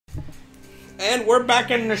And we're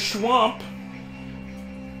back in the swamp.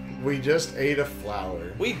 We just ate a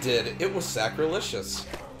flower. We did. It was sacrilegious.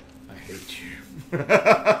 I hate you.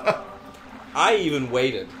 I even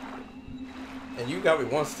waited. And you got me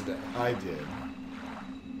once today. I did.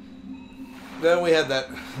 Then we had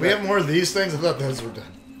that... We have more of these things? I thought those were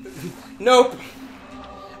done. Nope.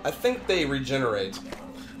 I think they regenerate.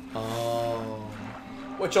 Oh.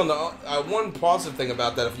 Which on the... one positive thing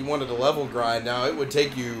about that, if you wanted a level grind now, it would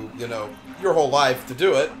take you, you know, your whole life to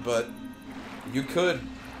do it, but you could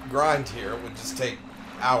grind here. It would just take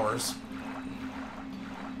hours.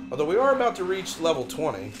 Although we are about to reach level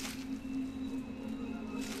 20.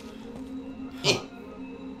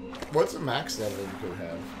 What's the max level you could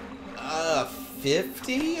have?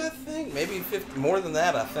 50, I think? Maybe 50. More than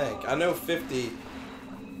that, I think. I know 50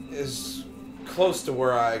 is close to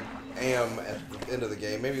where I am at the end of the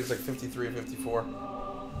game. Maybe it's like 53 or 54.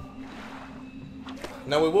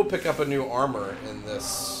 Now, we will pick up a new armor in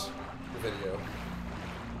this video.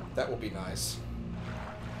 That will be nice.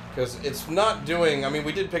 Because it's not doing... I mean,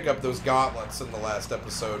 we did pick up those gauntlets in the last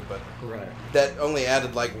episode, but right. That only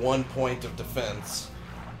added like 1 point of defense.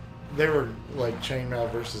 They were like chainmail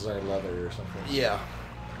versus our leather or something. Yeah.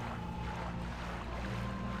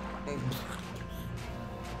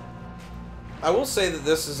 I will say that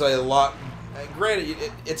this is a lot... Granted,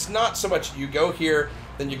 it's not so much you go here,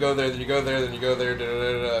 then you go there, then you go there, then you go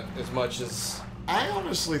there, as much as... I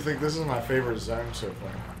honestly think this is my favorite zone so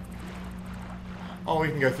far. Oh, we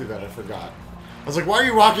can go through that. I forgot. I was like, why are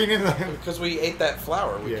you walking in there? Because we ate that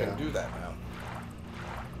flower. We Yeah. can do that now.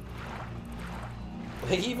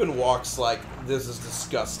 He even walks like, this is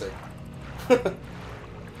disgusting.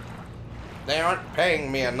 They aren't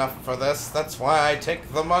paying me enough for this. That's why I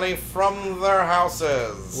take the money from their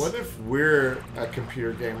houses. What if we're a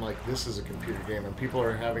computer game like this is a computer game and people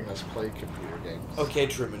are having us play computer games? Okay,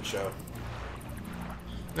 Truman Show.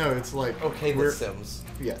 No, it's like... Okay, The Sims.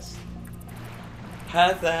 Yes.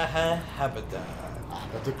 Habada.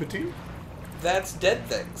 That's dead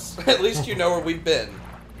things. At least you know where we've been.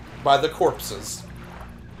 By the corpses.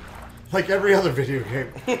 Like every other video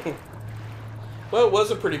game. Well, it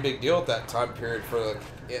was a pretty big deal at that time period for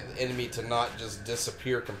the enemy to not just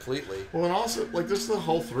disappear completely. Well, and also, like, this is the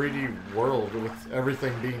whole 3D world with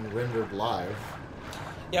everything being rendered live.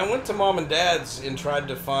 Yeah, I went to Mom and Dad's and tried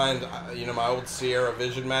to find, you know, my old Sierra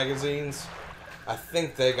Vision magazines. I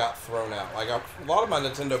think they got thrown out. Like, a lot of my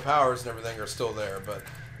Nintendo Powers and everything are still there, but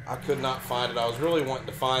I could not find it. I was really wanting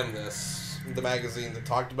to find the magazine that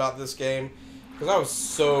talked about this game, because I was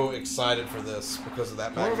so excited for this because of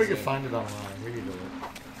that magazine. I wonder if we could find it online. We need to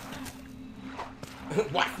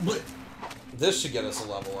look. What? This should get us a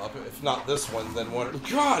level up. If not this one, then one.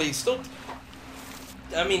 God, he's still...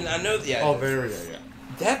 I mean, I know... Yeah. Oh, there we go, yeah.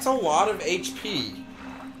 That's a lot of HP.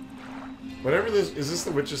 Whatever this... Is this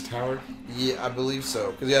the Witch's Tower? Yeah, I believe so.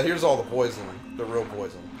 Because, yeah, here's all the poison. The real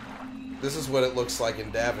poison. This is what it looks like in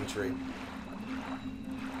Daventry.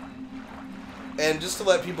 And just to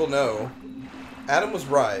let people know, Adam was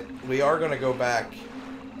right. We are going to go back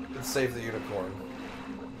and save the unicorn.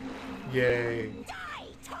 Yay.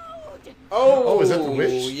 Oh, is that the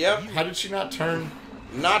witch? Yep. How did she not turn?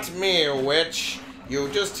 Not me, witch. You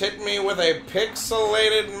just hit me with a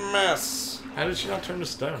pixelated mess. How did she not turn to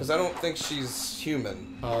stone? Because I don't think she's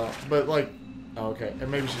human. But like... Oh, okay. And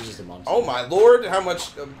maybe she's just a monster. Oh my lord, how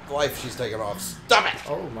much life she's taken off. Stop it!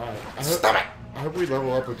 Oh my. Stop it! I hope we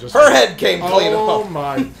level up with just... Her head came clean off. Oh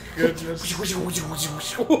my goodness.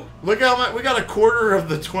 Look how much... We got a quarter of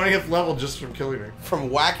the 20th level just from killing her. From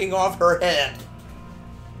whacking off her head.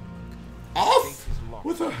 Off?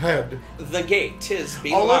 With a head. The gate is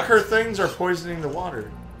being look, locked. her things are poisoning the water.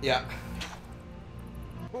 Yeah.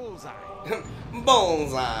 Bullseye.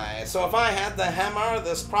 Bullseye. So if I had the hammer,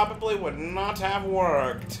 this probably would not have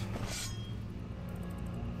worked.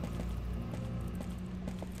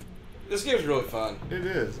 This game's really fun. It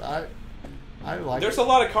is. I like There's it. a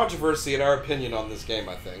lot of controversy in our opinion on this game,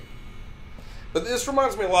 I think. But this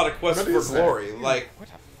reminds me a lot of Quest for Glory. Like, what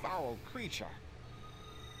a foul creature.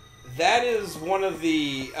 That is one of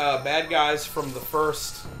the bad guys from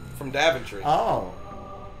from Daventry. Oh.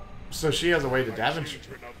 So she has a way to Daventry.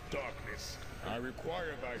 I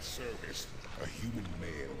require thy service, a human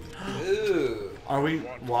male. Ooh. Are we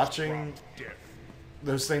watching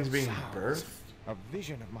those things being birthed? A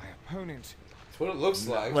vision of my opponent. That's what it looks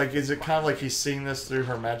like. Like, is it kind of like he's seeing this through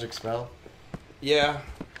her magic spell? Yeah.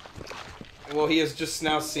 Well, he has just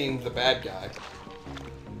now seen the bad guy.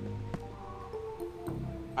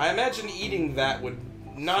 I imagine eating that would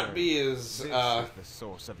not be as, This is the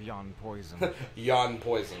source of yon poison. yon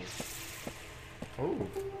poison. Oh.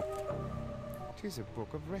 'Tis a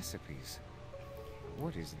book of recipes.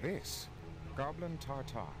 What is this? Goblin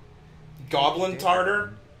tartar. Goblin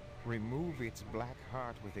tartar? Remove its black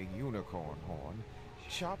heart with a unicorn horn.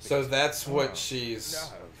 Chop So it. that's what Oh, she's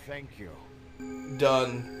No, thank you.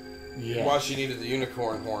 done Yeah. while she needed the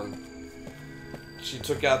unicorn horn. She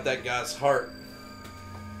took out that guy's heart.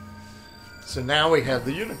 So now we have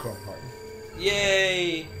the unicorn part.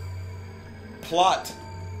 Yay! Plot.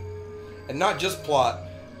 And not just plot.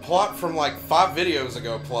 Plot from like 5 videos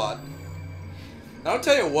ago plot. Now I'll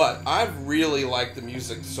tell you what, I've really liked the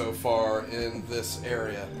music so far in this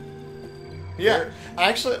area. Yeah,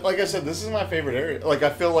 actually, like I said, this is my favorite area. Like,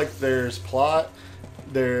 I feel like there's plot,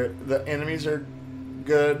 the enemies are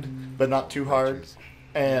good, but not too hard,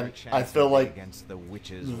 and I feel like against the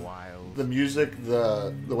witches' wild. the music,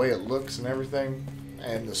 the way it looks and everything,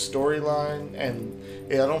 and the storyline, and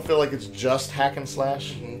yeah, I don't feel like it's just hack and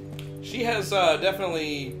slash. She has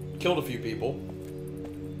definitely killed a few people.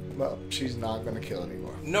 Well, she's not gonna kill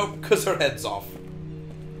anymore. Nope, because her head's off.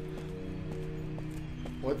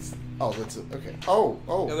 What's? Oh, that's it. Okay. Oh.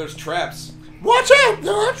 Yeah, there's traps. Watch out!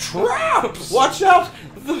 There are traps. Watch out!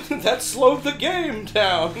 That slowed the game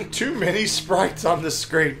down. Too many sprites on the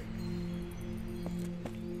screen.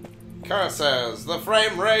 Curses, the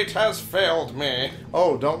frame rate has failed me.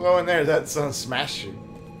 Oh, don't go in there. That's gonna smash you.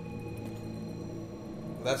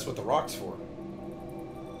 That's what the rock's for.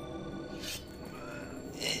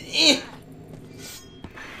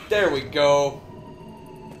 There we go.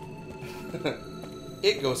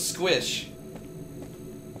 It goes squish.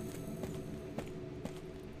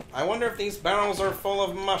 I wonder if these barrels are full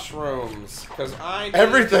of mushrooms. Because I need to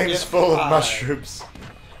Everything's get full of high. mushrooms.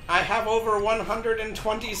 I have over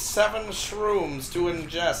 127 shrooms to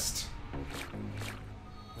ingest.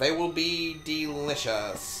 They will be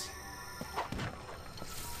delicious.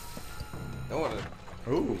 Oh,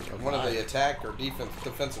 Ooh, one of the attack or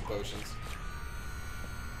defensive potions.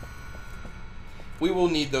 We will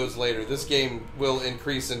need those later. This game will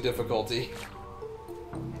increase in difficulty.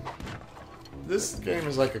 This game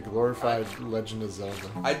is like a glorified Legend of Zelda.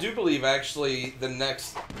 I do believe, actually, the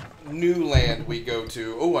next new land we go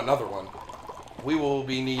to... Oh, another one. We will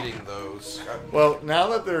be needing those. Well, now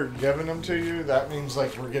that they're giving them to you, that means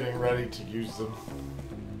like we're getting ready to use them.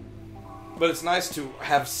 But it's nice to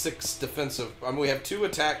have 6 defensive... I mean, we have 2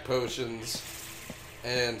 attack potions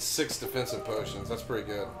and 6 defensive potions. That's pretty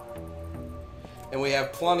good. And we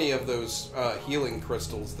have plenty of those healing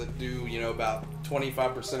crystals that do, you know, about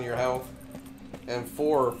 25% of your health. And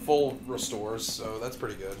 4 full restores, so that's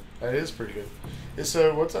pretty good. That is pretty good.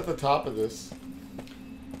 So, what's at the top of this?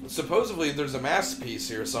 Supposedly, there's a masterpiece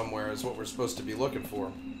here somewhere, is what we're supposed to be looking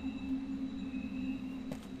for.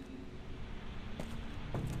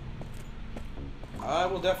 I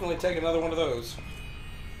will definitely take another one of those.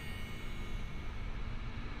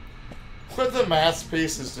 But the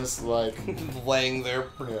masterpiece is just like... Laying there.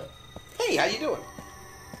 Yeah. Hey, how you doing?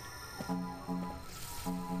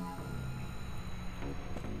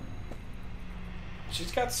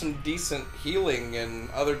 She's got some decent healing and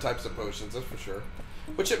other types of potions, that's for sure.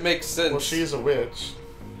 Which it makes sense. Well, she's a witch.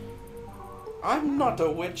 I'm not a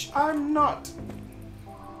witch. I'm not.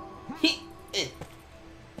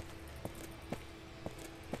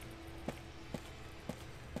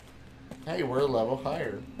 Hey, we're a level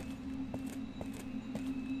higher.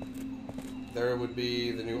 There would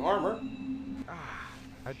be the new armor. Ah,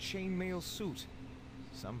 a chainmail suit.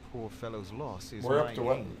 Some poor fellow's loss is We're my up to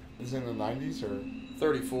what? aim. Is it in the 90s or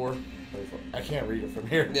 34. 34? I can't read it from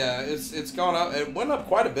here. Yeah, it's gone up. It went up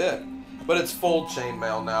quite a bit. But it's full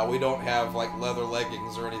chainmail now. We don't have like leather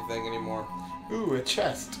leggings or anything anymore. Ooh, a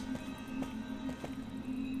chest.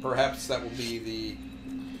 Perhaps that will be the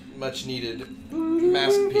much needed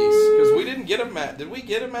mask piece. Because we didn't get a mask. Did we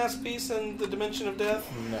get a mask piece in the Dimension of Death?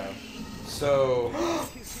 No. So...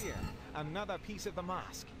 He's here. Another piece of the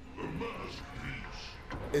mask.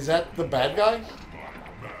 Is that the bad guy?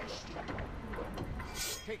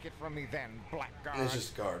 Take it from me then, blackguard. it's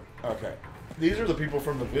just a guard. Okay. These are the people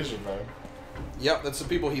from the Vision, though. Yep, that's the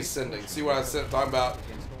people he's sending. See what I was talking about?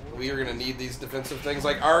 We are going to need these defensive things.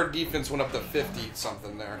 Like, our defense went up to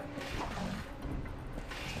 50-something there.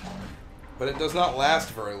 But it does not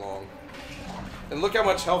last very long. And look how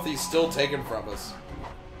much health he's still taking from us.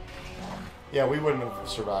 Yeah, we wouldn't have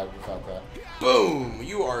survived without that. Boom!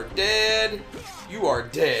 You are dead. You are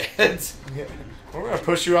dead. Yeah. We're gonna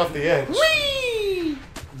push you off the edge. Whee!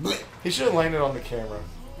 He should have landed on the camera.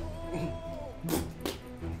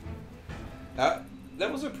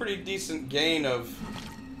 That was a pretty decent gain of...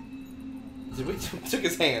 We took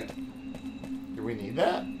his hand. Do we need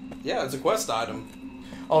that? Yeah, it's a quest item.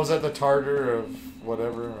 Oh, is that the tartar of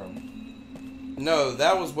whatever? No,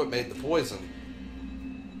 that was what made the poison.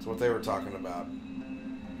 That's what they were talking about.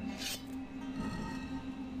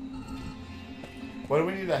 What do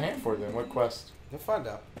we need a hand for then? What quest? We'll find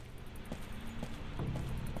out.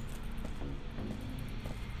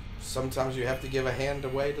 Sometimes you have to give a hand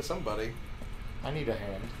away to somebody. I need a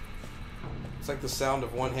hand. It's like the sound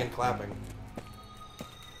of one hand clapping.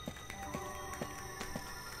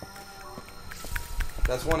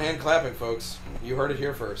 That's one hand clapping, folks. You heard it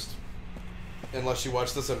here first. Unless you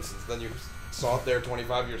watched The Simpsons. Then you saw it there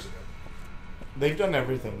 25 years ago. They've done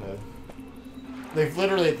everything, though. They've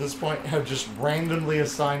literally, at this point, have just randomly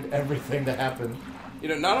assigned everything to happen. You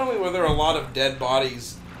know, not only were there a lot of dead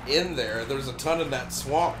bodies in there, there's a ton in that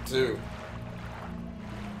swamp, too.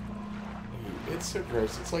 It's so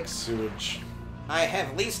gross. It's like sewage. I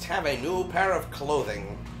at least have a new pair of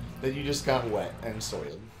clothing. That you just got wet and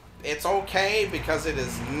soiled. It's okay because it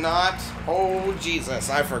is not... Oh, Jesus,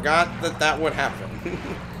 I forgot that that would happen.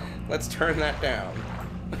 Let's turn that down.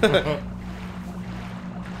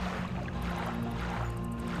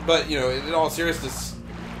 But, you know, in all seriousness,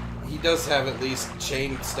 he does have at least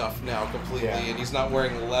chain stuff now completely, Yeah. and he's not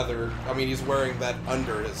wearing leather. I mean, he's wearing that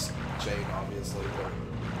under his chain, obviously. But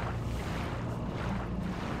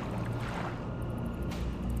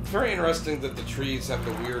it's very interesting that the trees have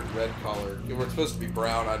the weird red color. They were supposed to be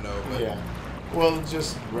brown, I know, but Yeah. Well, it's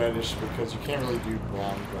just reddish because you can't really do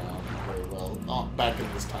brown very well back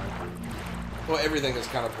in this time period. well, everything is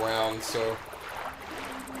kind of brown, so...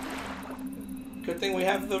 Good thing we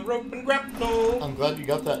have the rope and grapnel. I'm glad you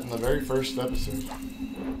got that in the very first episode.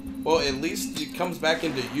 Well, at least it comes back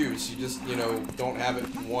into use. You just, you know, don't have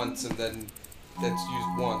it once and then it's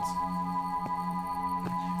used once.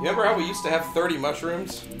 You remember how we used to have 30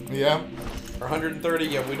 mushrooms? Yeah. Or 130?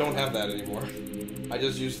 Yeah, we don't have that anymore. I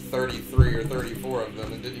just used 33 or 34 of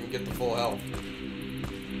them and didn't even get the full health.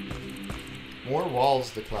 More walls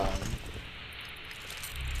to climb.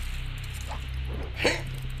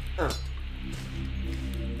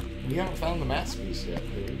 You haven't found the masterpiece yet,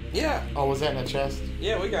 dude. Yeah. Oh, was that in a chest?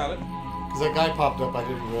 Yeah, we got it. Because that guy popped up, I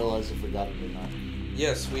didn't realize if we got it or not.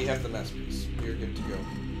 Yes, we have the masterpiece. We're good to go.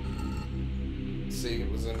 See,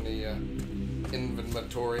 it was in the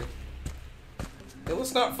inventory. Hey,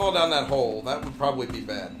 let's not fall down that hole. That would probably be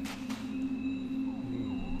bad.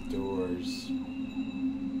 Doors.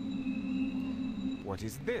 What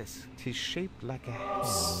is this? 'Tis shaped like a hand.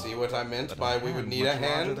 See what I meant but by we would need a much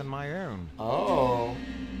larger hand? than my own. Oh.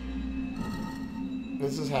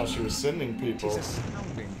 This is how she was sending people. 'Tis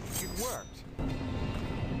astounding. It worked.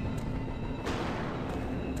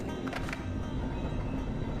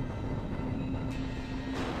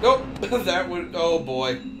 Nope, that would... Oh,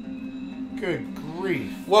 boy. Good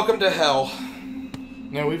grief. Welcome to hell.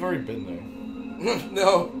 No, we've already been there.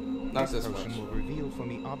 No, not this Potion much. will reveal for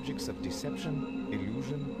me objects of deception,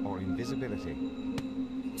 illusion, or invisibility.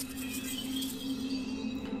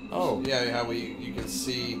 Oh. Yeah, how you can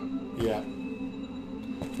see... Yeah.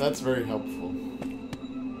 That's very helpful.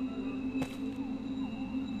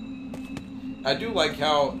 I do like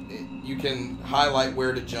how you can highlight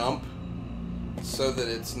where to jump so that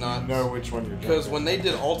it's not... Know which one you're Because jumping. when they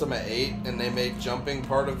did Ultimate 8 and they made jumping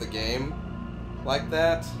part of the game like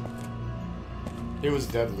that, It was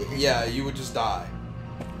deadly. yeah, you would just die.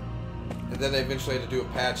 And then they eventually had to do a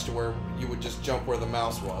patch to where you would just jump where the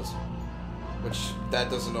mouse was. Which, that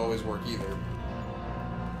doesn't always work either.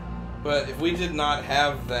 But if we did not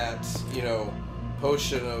have that, you know,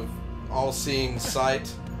 potion of all-seeing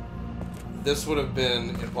sight, this would have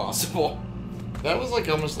been impossible. That was like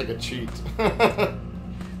almost like a cheat. I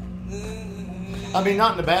mean,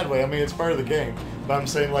 not in a bad way. I mean, it's part of the game. But I'm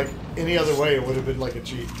saying, like, any other way, it would have been like a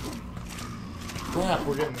cheat. Crap,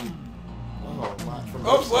 we're getting... Oh, not from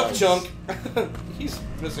Oh, both left sides. chunk. He's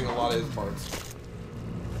missing a lot of his parts.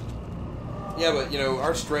 Yeah, but, you know,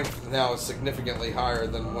 our strength now is significantly higher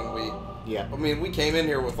than when we... Yeah. I mean, we came in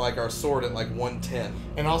here with, like, our sword at, like, 110.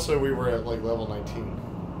 And also, we were at, like, level 19.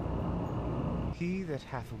 He that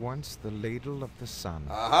hath once the ladle of the sun,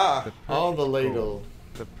 Aha! the Oh, the perfect ladle. gold,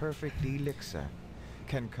 the perfect elixir,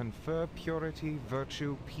 can confer purity,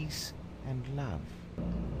 virtue, peace, and love.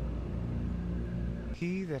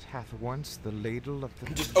 He that hath once the ladle of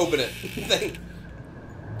the Just open it.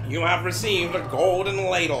 You have received a golden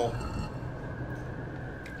ladle.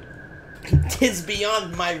 'Tis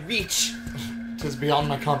beyond my reach. 'Tis beyond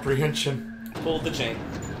my comprehension. Pull the chain.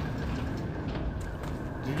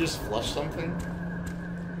 Did you just flush something?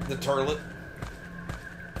 The turlet.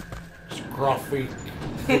 Scruffy.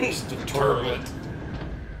 Fix the turlet.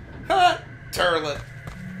 Ha! Turlet.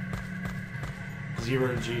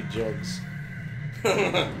 0G jugs.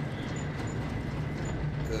 Ugh.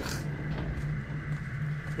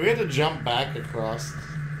 We had to jump back across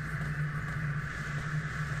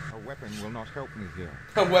weapon will not help me here.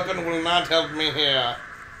 A weapon will not help me here.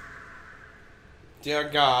 Dear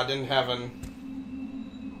God in heaven.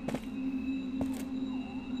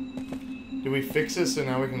 Do we fix it so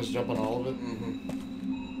now we can just jump on all of it?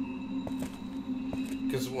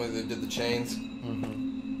 Because when they did the chains,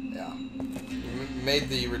 yeah, made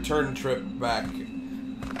the return trip back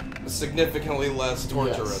significantly less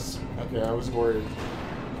torturous. Yes. Okay, I was worried.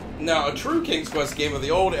 Now, a true King's Quest game of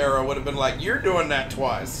the old era would have been like, you're doing that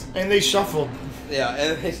twice. And they shuffled. Yeah,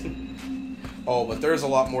 and oh, but there's a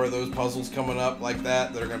lot more of those puzzles coming up like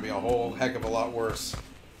that that are going to be a whole heck of a lot worse.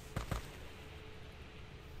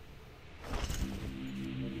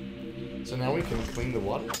 So now we can clean the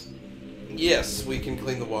water? Yes, we can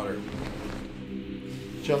clean the water.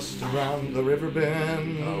 Just around the river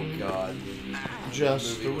bend. Oh, God.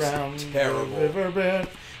 Just around terrible. the river bend.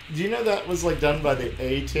 Do you know that was like done by the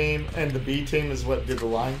A team, and the B team is what did the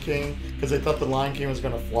Lion King? Because they thought the Lion King was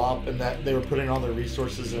going to flop, and that they were putting all their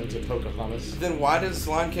resources into Pocahontas. Then why does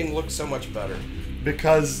Lion King look so much better?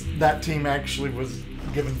 Because that team actually was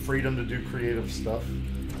given freedom to do creative stuff.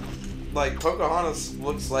 Like, Pocahontas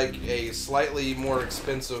looks like a slightly more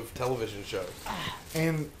expensive television show.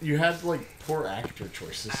 And you had like poor actor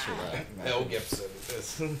choices for that. Mel Gibson.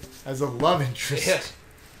 As a love interest. Yeah.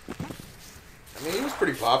 I mean, he was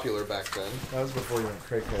pretty popular back then. That was before you went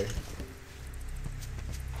cray-cray.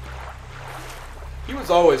 He was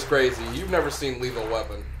always crazy. You've never seen Lethal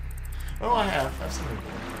Weapon. Oh, I have. I've seen it.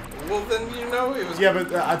 Well, then you know he was... Yeah,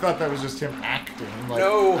 but I thought that was just him acting. Like,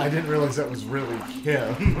 No. I didn't realize that was really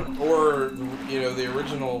him. Or, you know, the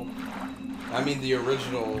original... I mean, the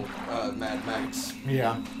original Mad Max.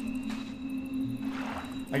 Yeah.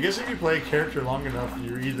 I guess if you play a character long enough,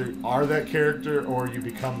 you either are that character or you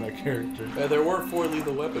become that character. There were 4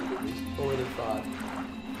 Lethal Weapon movies. 4 than 5.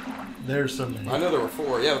 There's so many. I know there were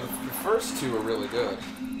 4. Yeah, the first 2 are really good.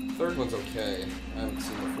 The third one's okay. I haven't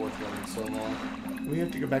seen the 4th one in so long. We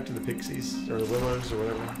have to go back to the Pixies or the Willows or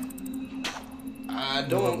whatever. I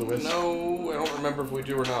don't know. I don't remember if we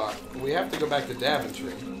do or not. We have to go back to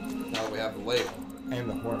Daventry. Now that we have the label. And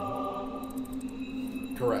the horn.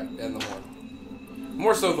 Correct, and the horn.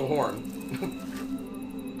 More so the horn.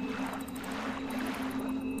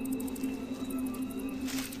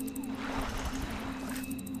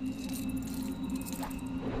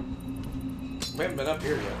 We haven't been up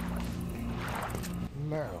here yet.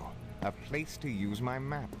 Lo, a place to use my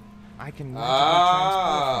map. I can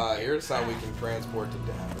Here's how we can transport to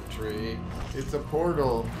Daventry. It's a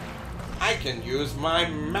portal. I can use my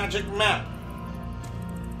magic map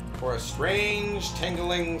for a strange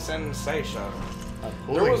tingling sensation.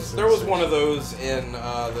 There was one of those in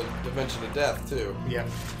the Dimension of Death too. Yeah.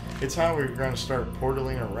 It's how we're going to start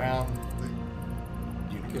portaling around the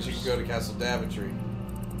Because you universe. can go to Castle Daventry.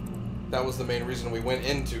 That was the main reason we went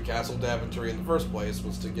into Castle Daventry in the first place,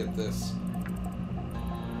 was to get this.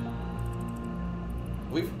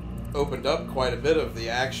 We've opened up quite a bit of the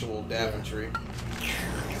actual Daventry.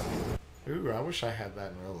 Ooh, I wish I had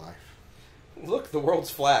that in real life. Look, the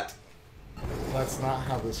world's flat. That's not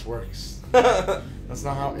how this works. That's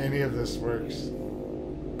not how any of this works.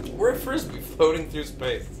 We're a frisbee floating through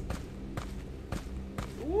space.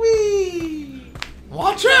 Whee!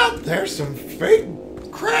 Watch out! There's some fake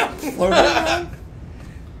crap floating around.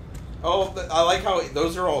 Oh, I like how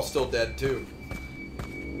those are all still dead too.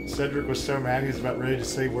 Cedric was so mad he was about ready to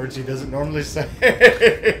say words he doesn't normally say.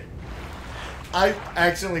 I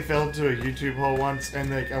accidentally fell into a YouTube hole once, and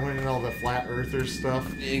like I went in all the flat earther stuff.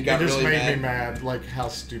 You got it just really made me mad. mad, like how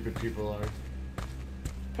stupid people are.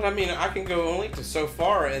 But I mean, I can go only to so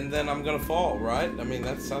far, and then I'm gonna fall, right? I mean,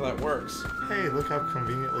 that's how that works. Hey, look how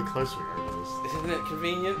conveniently close we are to this. Isn't it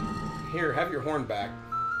convenient? Here, have your horn back.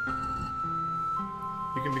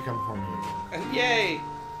 You can become horny again. And yay!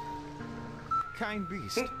 Kind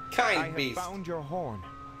beast. Kind beast. I have found your horn.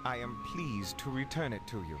 I am pleased to return it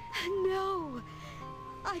to you. No,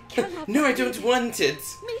 I cannot. No, I don't want it.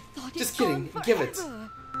 Methought Just it's kidding. gone Give it. forever.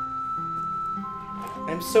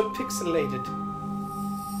 I'm so pixelated.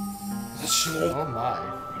 Oh my.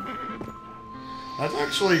 That's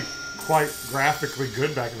actually quite graphically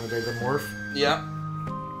good back in the day, the morph. Yeah.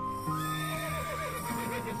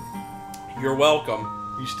 You're welcome.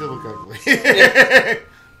 You still look ugly.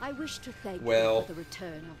 I wish to thank Well. you for the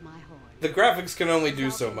return of my horn. The graphics can only do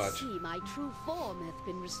Thou so canst much. See, my true form hath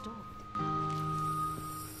been restored.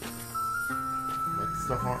 What's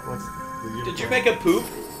the horn? What's the unicorn? Did you make a poop?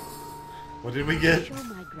 What did we To get? show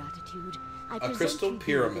my gratitude, I A present crystal you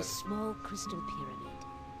here pyramid. this small crystal pyramid.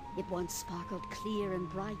 It once sparkled clear and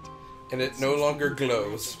bright. And it no longer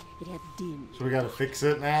glows. It hath dimmed. So we gotta fix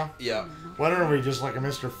it now? Yeah. Why don't we just like a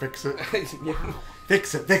Mr. Fix It? Yeah.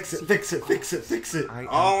 Fix it, fix it, fix it, fix it, fix it.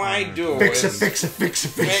 All I do Fix it, is fix it, fix it,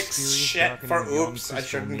 fix it. fix shit for oops. I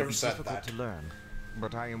shouldn't have said that. To learn,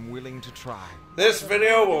 but I am willing to try. This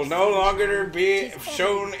video will no longer be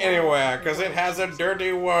shown anywhere because it has a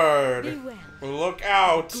dirty word. Look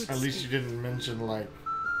out. At least you didn't mention, like...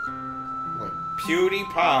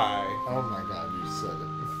 PewDiePie. Oh my god, you said it.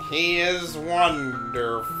 He is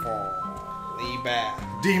wonderfully bad.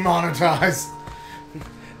 Demonetized.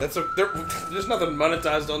 There's nothing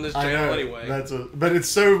monetized on this channel anyway. But it's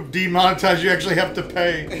so demonetized you actually have to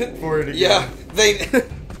pay for it again. Yeah,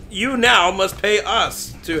 you now must pay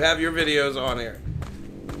us to have your videos on here.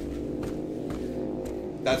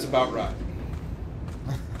 That's about right.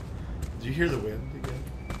 Did you hear the wind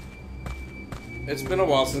again? It's been a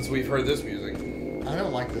while since we've heard this music. I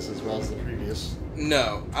don't like this as well as the previous.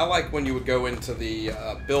 No, I like when you would go into the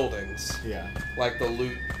buildings. Yeah. Like the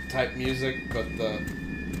loot type music, but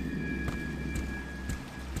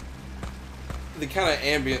the kind of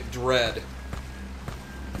ambient dread.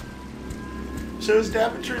 So is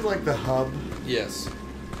Daventry like the hub? Yes.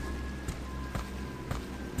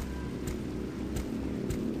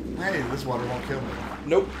 Hey, this water won't kill me.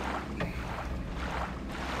 Nope.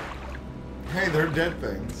 Hey, they're dead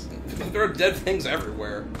things. There are dead things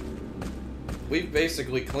everywhere. We've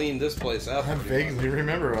basically cleaned this place out. I vaguely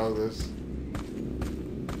remember all this.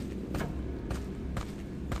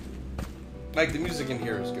 Like, the music in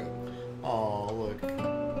here is good. Oh, look.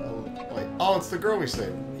 Oh, it's the girl we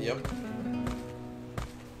saved. Yep.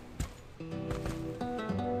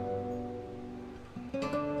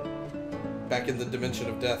 Back in the dimension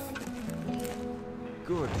of death.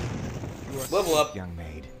 Good. You are Level up. young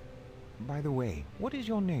maid. By the way, what is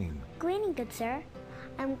your name? Granny, good sir.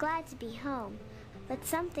 I'm glad to be home, but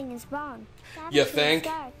something is wrong. You Daventry is think?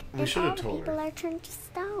 dark, We and should have all the told people her. are turned to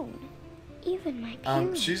stone. Even my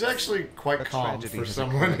parents. She's actually quite A calm tragedy for has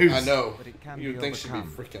someone occurred. who's... I know. But it can You'd be think she'd be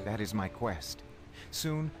overcome. freaking... That is my quest.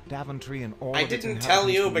 Soon, Daventry and all I of its didn't tell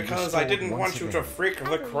inhabitants you will be because I restored didn't once want you again. to freak I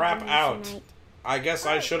the believe crap in you out. tonight. I guess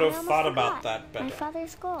I Oh, should I have almost thought about forgot. that My better.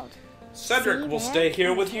 father's gold. Cedric See will there? stay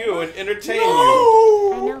here with you and entertain you.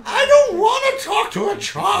 No! I I don't want to talk to a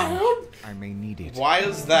child! I may need it. Why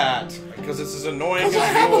is that? Because it's as annoying as Because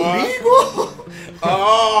I have you a are. legal!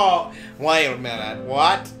 Oh, wait a minute.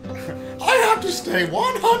 What? I have to stay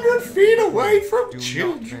 100 feet away from Do not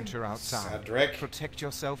children. venture outside. Cedric, Protect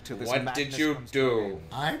yourself till this what madness did you comes to an do? end.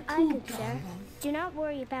 I I pooped good sir. on them. Do not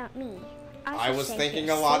worry about me. I shall was stay thinking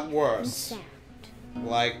here a lot safe and worse. sound.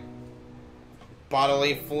 Like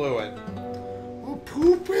bodily fluid. Well,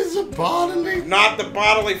 poop is a bodily... Not the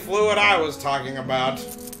bodily fluid I was talking about.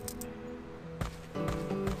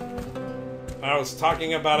 I was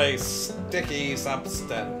talking about a sticky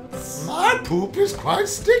substance. My poop is quite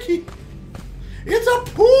sticky. It's a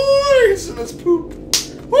poisonous poop.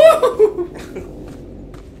 Woo!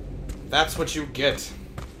 That's what you get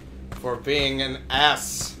for being an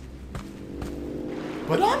ass.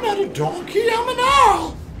 But I'm not a donkey, I'm an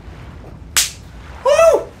owl.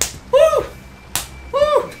 Woo! Woo!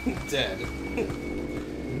 Woo! Dead.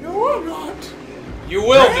 No, I'm not. You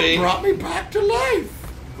will Dad be. brought me back to life.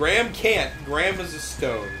 Graham can't. Graham is a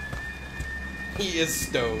stone. He is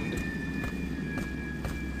stoned.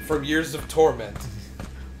 From years of torment.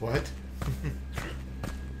 What?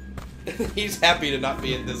 He's happy to not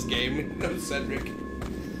be in this game. No, Cedric.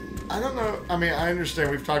 I don't know. I mean, I understand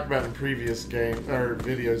we've talked about in previous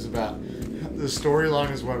videos about the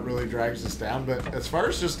storyline is what really drags us down, but as far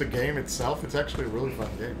as just the game itself, it's actually a really fun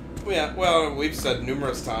game. Yeah, well, we've said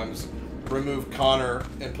numerous times, remove Connor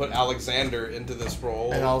and put Alexander into this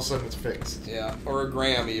role. And all of a sudden it's fixed. Yeah, or a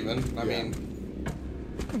Graham even. I Yeah. mean,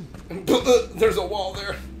 there's a wall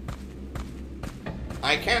there.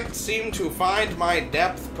 I can't seem to find my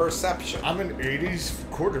depth perception. I'm an 80s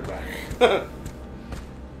quarterback.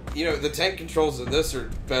 You know, the tank controls in this are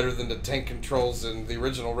better than the tank controls in the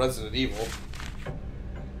original Resident Evil.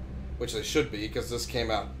 Which they should be, because this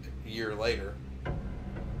came out a year later.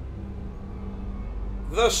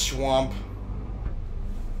 The swamp.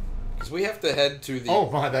 Because we have to head to the... Oh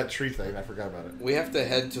my, that tree thing. I forgot about it. We have to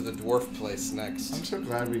head to the dwarf place next. I'm so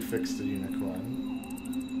glad we fixed the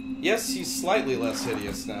unicorn. Yes, he's slightly less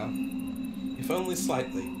hideous now. If only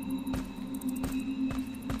slightly.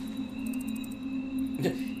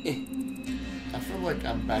 I feel like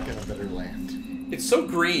I'm back in a better land. It's so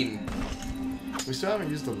green. We still haven't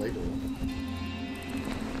used the ladle.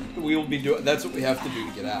 We will be doing. That's what we have to do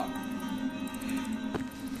to get out.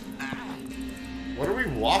 What are we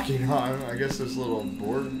walking on? I guess this little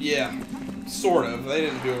board. Yeah, sort of. They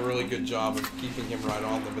didn't do a really good job of keeping him right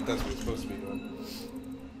on them, but that's what he's supposed to be doing.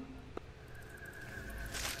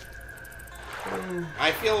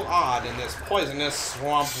 I feel odd in this poisonous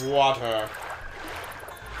swamp water.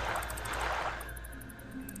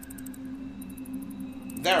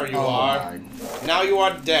 There you are. Now you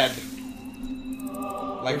are dead.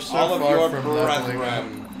 Like so all of far your from leveling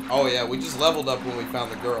brethren. Oh yeah, we just leveled up when we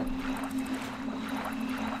found the girl.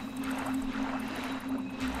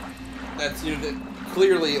 That's, you know,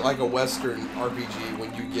 clearly like a Western RPG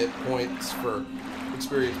when you get points for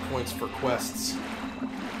experience points for quests.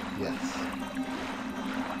 Yes.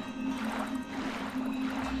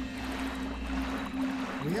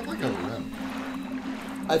 We have like a limp.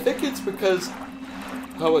 I think it's because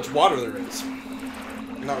how much water there is.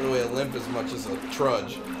 Not really a limp as much as a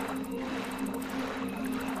trudge.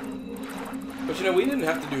 But you know, we didn't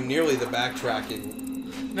have to do nearly the backtracking.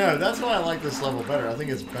 No, that's why I like this level better. I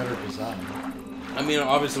think it's better designed. I mean,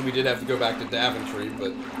 obviously we did have to go back to Daventry,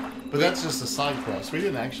 but that's just a side quest. We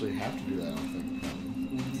didn't actually have to do that, I don't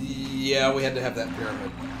think. yeah, we had to have that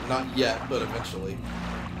pyramid. Not yet, but eventually.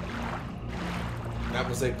 That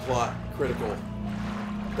was a plot critical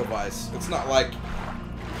device. It's not like...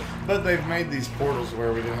 But they've made these portals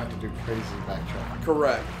where we didn't have to do crazy backtracking.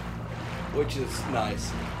 Correct. Which is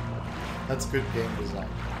nice. That's good game design.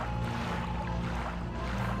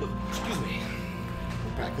 Excuse me.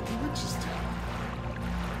 We're back at the witch's town.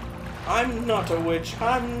 I'm not a witch.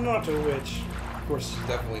 I'm not a witch. Of course, she's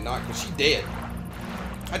definitely not, because she dead.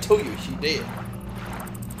 I told you, she dead.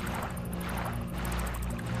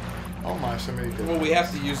 Oh my, so many good Well, we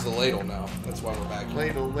have to use the ladle now. That's why we're back here.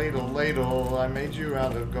 Ladle, ladle, ladle, I made you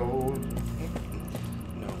out of gold.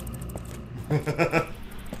 No.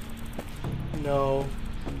 No.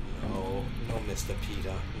 No. No, Mr. Peter.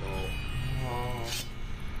 No. Oh.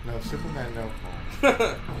 No, Superman,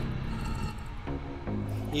 no.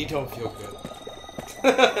 You don't feel good.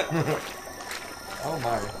 Oh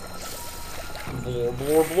my. Blorp,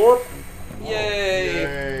 blorp, blorp. Yay!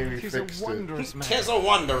 Yay, we Tis a fixed it. wondrous magic. Tis a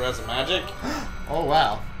wondrous magic. Oh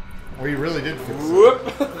wow. We really did fix it.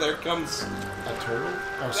 Whoop! There comes... A turtle?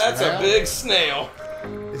 A That's snail? a big snail.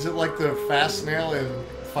 Is it like the fast snail in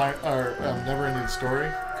Never Ending Story?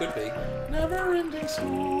 Could be. Never Ending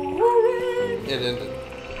Story. It ended.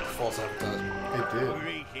 False advertisement. It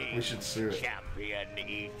did. We should sue it. Champion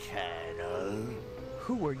Eternal.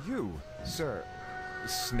 Who are you, sir?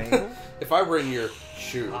 Snail? If I were in your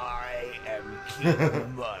shoe. I am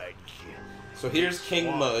King Mudge. So here's King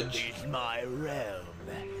Swamp Mudge. is my realm,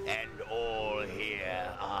 and all here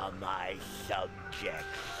are my subjects.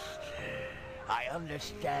 I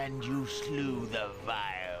understand you slew the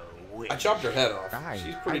vile witch. I chopped her head off. Aye,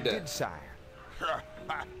 She's pretty I dead. did, sire.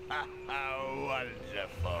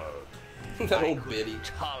 Wonderful. That I old could biddy.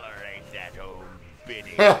 tolerate that old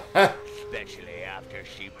biddy, especially after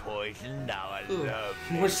she poisoned our love.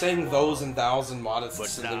 We're saying those and thous and modest,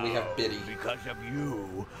 But and then we have now, Biddy. because of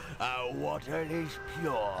you, our water is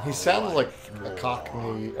pure. He sounds like a once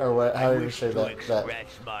Cockney, more. or what? I How do you wish say to that? express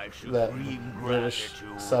my That supreme British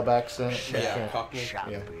gratitude, sub accent. Yeah, Cockney.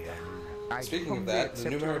 champion. I Speaking of humbly that, the accept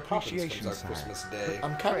new your Mary Poppins comes appreciation, out sire. Christmas Day.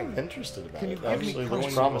 I'm kind of interested about Can you it. give me Actually, close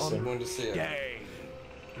looks on- I'm promising. going to see it. Dang.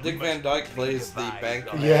 Dick Van Dyke plays the bank,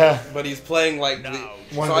 Yeah, but he's playing like the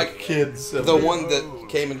one so of I, the kids. the one that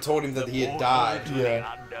came and told him that he had died.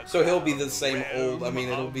 Yeah, So he'll be the same old. I mean,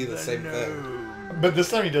 it'll be the same thing. but this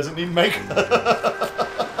time he doesn't need makeup.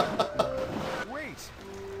 Wait,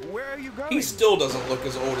 where are you going? He still doesn't look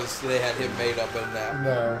as old as they had him made up in that.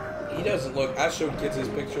 No, He doesn't look. I showed kids his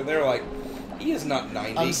picture. They're like, he is not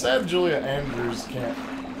 90. I'm sad Julia Andrews can't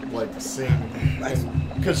like sing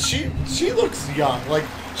because she looks young. Like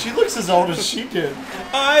she looks as old as she did.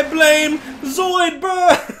 I blame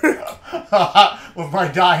Zoidberg. With my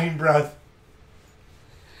dying breath.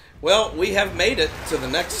 Well, we have made it to the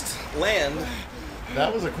next land.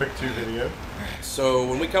 That was a quick 2 video. So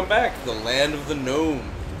when we come back, the land of the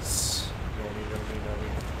gnomes.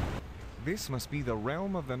 This must be the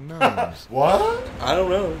realm of the gnomes. What? I don't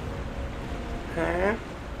know. Huh?